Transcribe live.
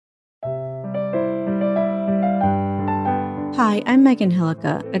Hi, I'm Megan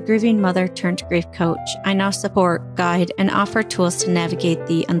Hillica, a grieving mother turned grief coach. I now support, guide, and offer tools to navigate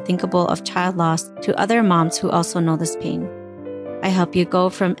the unthinkable of child loss to other moms who also know this pain. I help you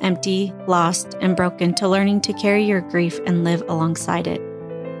go from empty, lost, and broken to learning to carry your grief and live alongside it.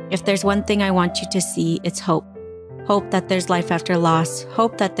 If there's one thing I want you to see, it's hope. Hope that there's life after loss,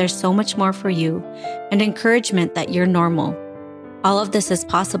 hope that there's so much more for you, and encouragement that you're normal. All of this is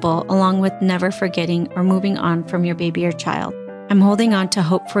possible, along with never forgetting or moving on from your baby or child. I'm holding on to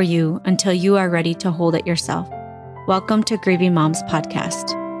hope for you until you are ready to hold it yourself. Welcome to Grieving Moms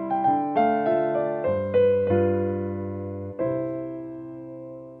Podcast.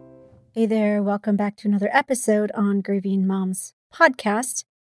 Hey there, welcome back to another episode on Grieving Moms Podcast.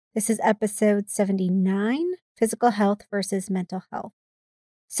 This is episode 79, Physical Health versus Mental Health.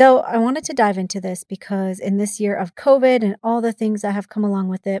 So I wanted to dive into this because in this year of COVID and all the things that have come along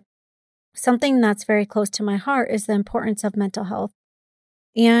with it, something that's very close to my heart is the importance of mental health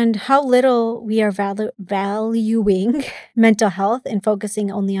and how little we are valuing mental health and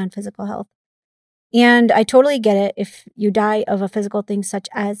focusing only on physical health. And I totally get it. If you die of a physical thing such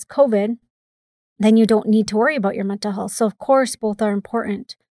as COVID, then you don't need to worry about your mental health. So of course, both are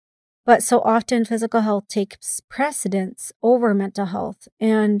important. But so often physical health takes precedence over mental health.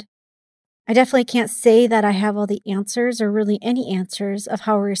 And I definitely can't say that I have all the answers or really any answers of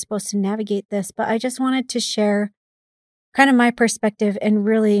how we're supposed to navigate this. But I just wanted to share kind of my perspective and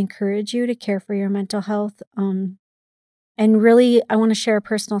really encourage you to care for your mental health. And really, I want to share a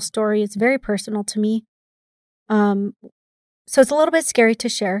personal story. It's very personal to me. So it's a little bit scary to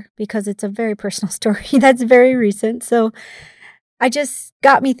share because it's a very personal story that's very recent. So I just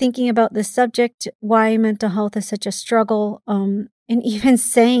got me thinking about this subject, why mental health is such a struggle, and even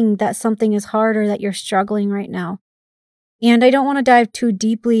saying that something is hard or that you're struggling right now. And I don't want to dive too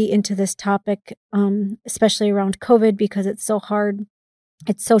deeply into this topic, especially around COVID, because it's so hard.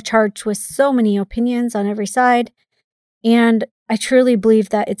 It's so charged with so many opinions on every side. And I truly believe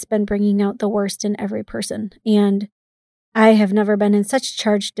that it's been bringing out the worst in every person. And I have never been in such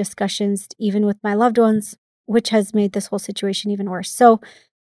charged discussions, even with my loved ones, which has made this whole situation even worse. So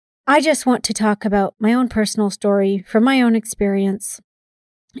I just want to talk about my own personal story from my own experience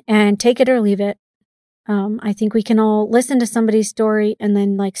and take it or leave it. I think we can all listen to somebody's story and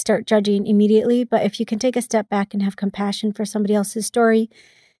then start judging immediately. But if you can take a step back and have compassion for somebody else's story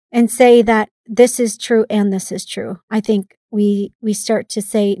and say that this is true and this is true, I think we start to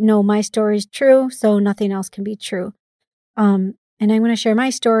say, no, my story is true, so nothing else can be true. And I'm going to share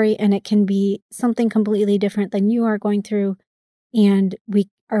my story, and it can be something completely different than you are going through, and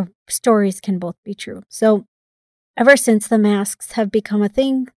our stories can both be true. So ever since the masks have become a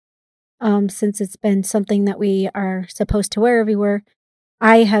thing, since it's been something that we are supposed to wear everywhere,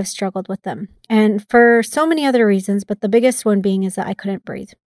 I have struggled with them. And for so many other reasons, but the biggest one being is that I couldn't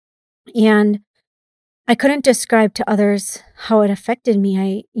breathe. And I couldn't describe to others how it affected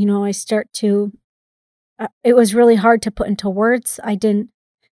me. It was really hard to put into words. I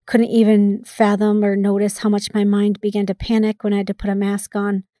couldn't even fathom or notice how much my mind began to panic when I had to put a mask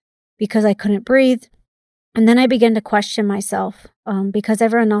on because I couldn't breathe. And then I began to question myself because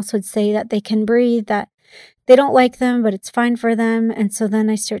everyone else would say that they can breathe, that they don't like them, but it's fine for them. And so then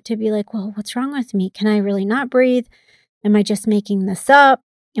I start to be like, well, what's wrong with me? Can I really not breathe? Am I just making this up?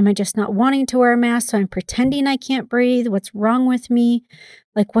 Am I just not wanting to wear a mask? So I'm pretending I can't breathe. What's wrong with me?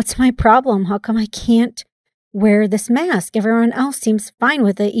 What's my problem? How come I can't wear this mask? Everyone else seems fine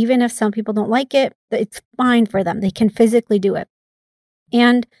with it. Even if some people don't like it, it's fine for them. They can physically do it.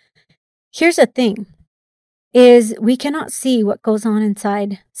 And here's the thing, is we cannot see what goes on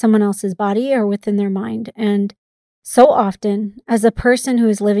inside someone else's body or within their mind. And so often, as a person who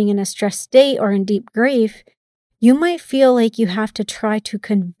is living in a stressed state or in deep grief, you might feel like you have to try to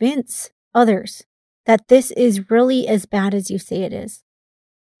convince others that this is really as bad as you say it is.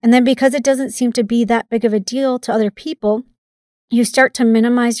 And then because it doesn't seem to be that big of a deal to other people, you start to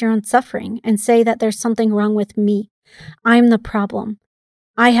minimize your own suffering and say that there's something wrong with me. I'm the problem.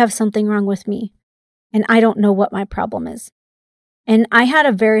 I have something wrong with me, and I don't know what my problem is. And I had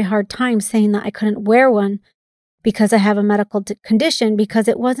a very hard time saying that I couldn't wear one because I have a medical condition, because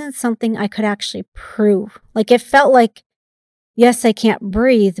it wasn't something I could actually prove. It felt like, yes, I can't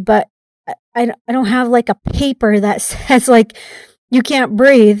breathe, but I don't have a paper that says you can't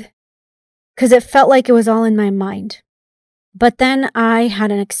breathe, because it felt like it was all in my mind. But then I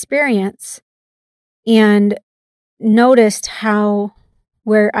had an experience and noticed how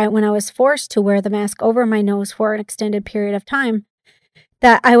when I was forced to wear the mask over my nose for an extended period of time,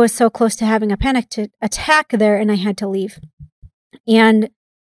 that I was so close to having a panic attack there, and I had to leave. And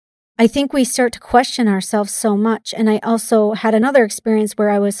I think we start to question ourselves so much. And I also had another experience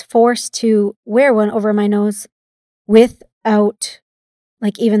where I was forced to wear one over my nose without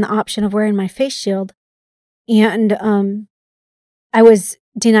like even the option of wearing my face shield. And I was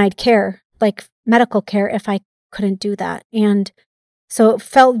denied care, like medical care, if I couldn't do that. And so it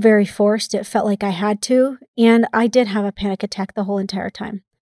felt very forced. It felt like I had to. And I did have a panic attack the whole entire time.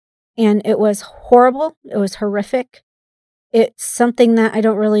 And it was horrible. It was horrific. It's something that I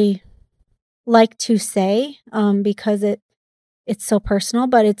don't really like to say because it's so personal,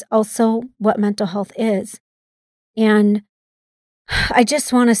 but it's also what mental health is. And I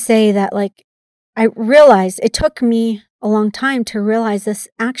just want to say that, like, I realized it took me a long time to realize this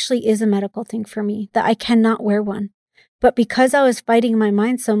actually is a medical thing for me, that I cannot wear one. But because I was fighting my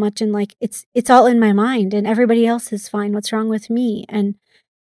mind so much and like, it's all in my mind and everybody else is fine. What's wrong with me? And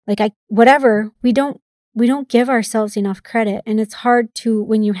like, we don't give ourselves enough credit. And it's hard to,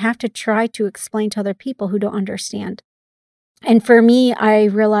 when you have to try to explain to other people who don't understand. And for me, I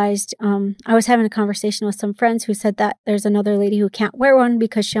realized, I was having a conversation with some friends who said that there's another lady who can't wear one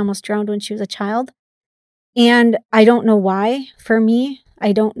because she almost drowned when she was a child. And I don't know why. For me,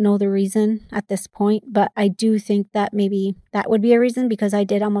 I don't know the reason at this point, but I do think that maybe that would be a reason because I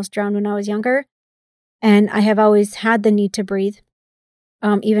did almost drown when I was younger. And I have always had the need to breathe.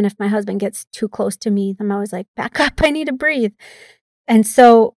 Even if my husband gets too close to me, I'm always like, back up, I need to breathe. And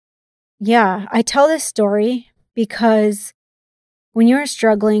so, yeah, I tell this story because when you're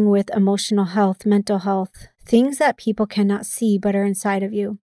struggling with emotional health, mental health, things that people cannot see but are inside of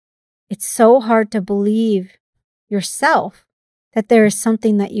you, it's so hard to believe yourself that there is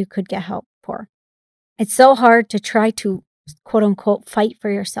something that you could get help for. It's so hard to try to, quote unquote, fight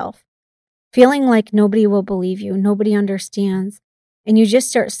for yourself, feeling like nobody will believe you, nobody understands, and you just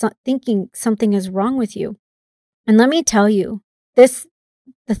start thinking something is wrong with you. And let me tell you, the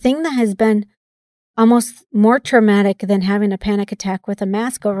thing that has been almost more traumatic than having a panic attack with a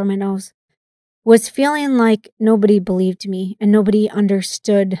mask over my nose was feeling like nobody believed me and nobody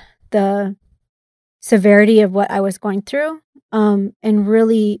understood the severity of what I was going through, and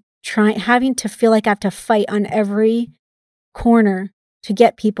really having to feel like I have to fight on every corner to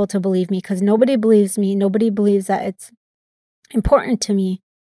get people to believe me because nobody believes me. Nobody believes that it's important to me.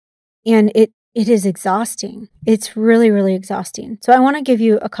 And it is exhausting. It's really, really exhausting. So I want to give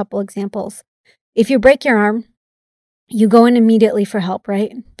you a couple examples. If you break your arm, you go in immediately for help,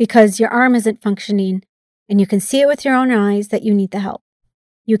 right? Because your arm isn't functioning and you can see it with your own eyes that you need the help.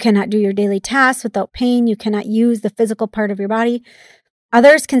 You cannot do your daily tasks without pain. You cannot use the physical part of your body.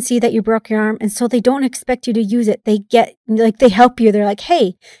 Others can see that you broke your arm, and so they don't expect you to use it. They help you. They're like,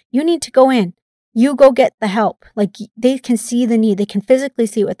 hey, you need to go in. You go get the help. Like, they can see the need. They can physically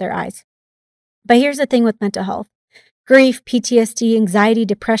see it with their eyes. But here's the thing with mental health. Grief, PTSD, anxiety,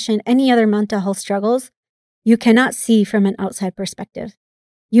 depression, any other mental health struggles, you cannot see from an outside perspective.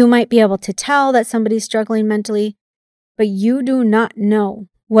 You might be able to tell that somebody's struggling mentally, but you do not know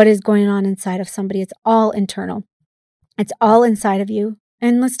what is going on inside of somebody. It's all internal. It's all inside of you.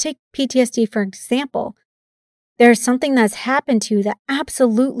 And let's take PTSD for example. There's something that's happened to you that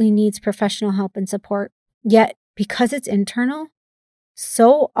absolutely needs professional help and support. Yet, because it's internal,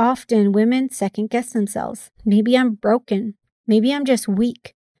 so often women second guess themselves. Maybe I'm broken. Maybe I'm just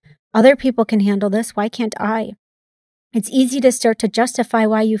weak. Other people can handle this. Why can't I? It's easy to start to justify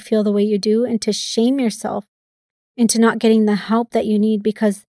why you feel the way you do and to shame yourself into not getting the help that you need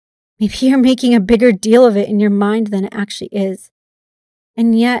because maybe you're making a bigger deal of it in your mind than it actually is.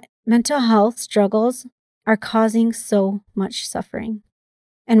 And yet, mental health struggles are causing so much suffering.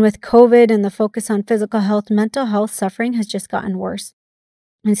 And with COVID and the focus on physical health, mental health suffering has just gotten worse.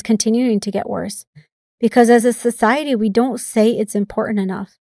 And it's continuing to get worse. Because as a society, we don't say it's important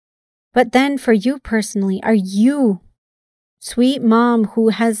enough. But then for you personally, are you, sweet mom who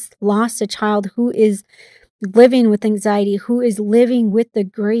has lost a child, who is living with anxiety, who is living with the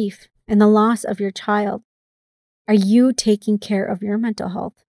grief and the loss of your child, are you taking care of your mental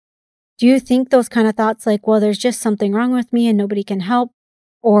health? Do you think those kind of thoughts like, well, there's just something wrong with me and nobody can help?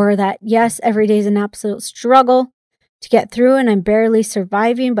 Or that, yes, every day is an absolute struggle to get through and I'm barely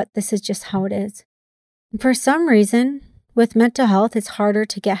surviving, but this is just how it is. And for some reason, with mental health, it's harder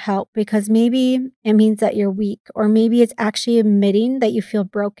to get help because maybe it means that you're weak, or maybe it's actually admitting that you feel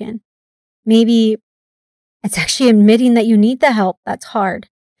broken. Maybe it's actually admitting that you need the help. That's hard.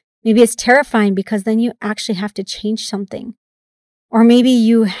 Maybe it's terrifying because then you actually have to change something. Or maybe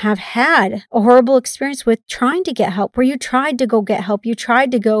you have had a horrible experience with trying to get help, where you tried to go get help. You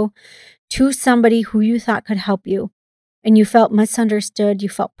tried to go to somebody who you thought could help you, and you felt misunderstood. You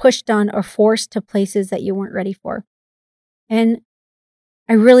felt pushed on or forced to places that you weren't ready for. And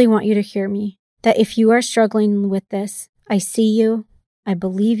I really want you to hear me, that if you are struggling with this, I see you, I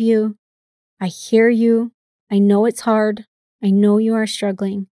believe you, I hear you, I know it's hard, I know you are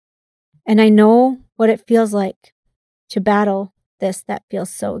struggling, and I know what it feels like to battle this that feels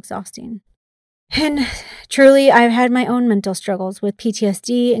so exhausting. And truly, I've had my own mental struggles with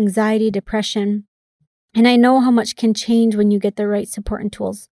PTSD, anxiety, depression, and I know how much can change when you get the right support and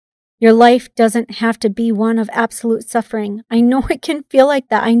tools. Your life doesn't have to be one of absolute suffering. I know it can feel like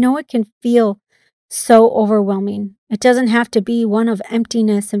that. I know it can feel so overwhelming. It doesn't have to be one of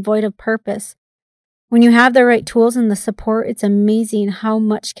emptiness and void of purpose. When you have the right tools and the support, it's amazing how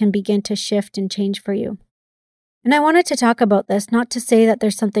much can begin to shift and change for you. And I wanted to talk about this, not to say that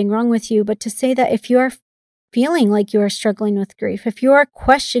there's something wrong with you, but to say that if you are feeling like you are struggling with grief, if you are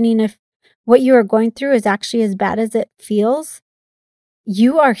questioning if what you are going through is actually as bad as it feels,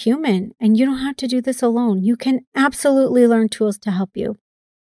 you are human and you don't have to do this alone. You can absolutely learn tools to help you.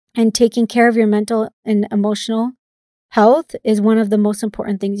 And taking care of your mental and emotional health is one of the most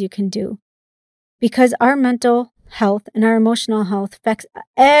important things you can do. Because our mental health and our emotional health affects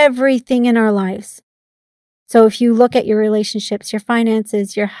everything in our lives. So if you look at your relationships, your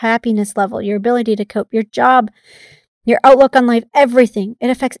finances, your happiness level, your ability to cope, your job, your outlook on life, everything, it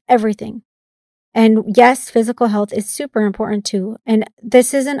affects everything. And yes, physical health is super important too. And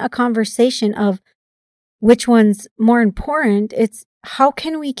this isn't a conversation of which one's more important. It's how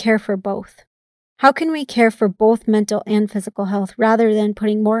can we care for both? How can we care for both mental and physical health rather than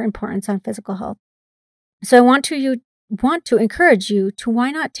putting more importance on physical health? So I want to encourage you to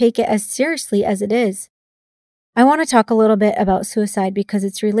why not take it as seriously as it is. I want to talk a little bit about suicide because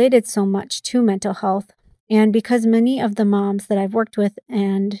it's related so much to mental health. And because many of the moms that I've worked with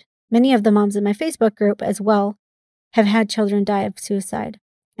and many of the moms in my Facebook group as well have had children die of suicide.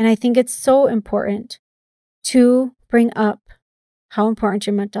 And I think it's so important to bring up how important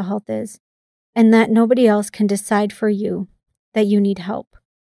your mental health is and that nobody else can decide for you that you need help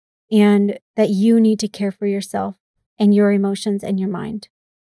and that you need to care for yourself and your emotions and your mind,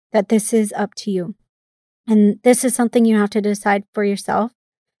 that this is up to you. And this is something you have to decide for yourself.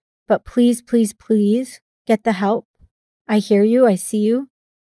 But please, please, please get the help. I hear you. I see you.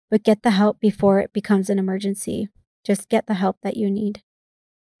 But get the help before it becomes an emergency. Just get the help that you need.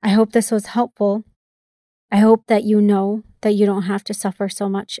 I hope this was helpful. I hope that you know that you don't have to suffer so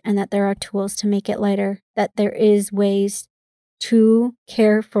much and that there are tools to make it lighter, that there is ways to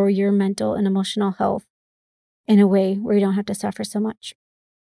care for your mental and emotional health in a way where you don't have to suffer so much.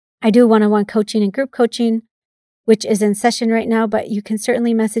 I do one-on-one coaching and group coaching, which is in session right now, but you can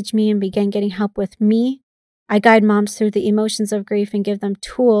certainly message me and begin getting help with me. I guide moms through the emotions of grief and give them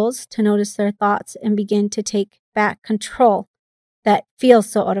tools to notice their thoughts and begin to take back control that feels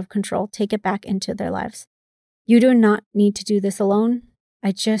so out of control. Take it back into their lives. You do not need to do this alone.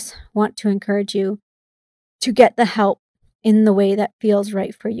 I just want to encourage you to get the help in the way that feels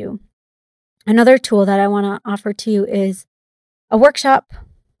right for you. Another tool that I want to offer to you is a workshop.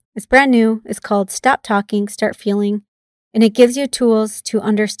 It's brand new. It's called Stop Talking, Start Feeling. And it gives you tools to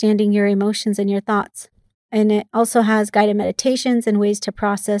understanding your emotions and your thoughts. And it also has guided meditations and ways to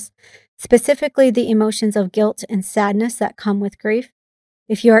process specifically the emotions of guilt and sadness that come with grief.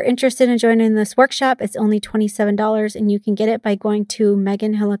 If you are interested in joining this workshop, it's only $27 and you can get it by going to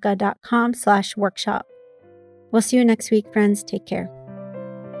meganhillica.com/workshop. We'll see you next week, friends. Take care.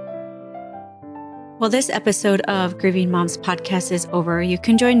 Well, this episode of Grieving Moms podcast is over. You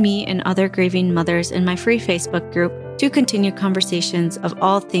can join me and other grieving mothers in my free Facebook group to continue conversations of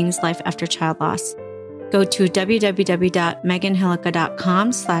all things life after child loss. Go to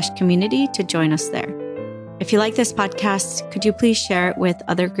www.meganhillica.com/community to join us there. If you like this podcast, could you please share it with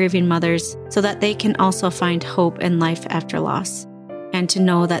other grieving mothers so that they can also find hope in life after loss and to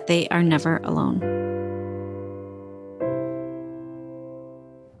know that they are never alone.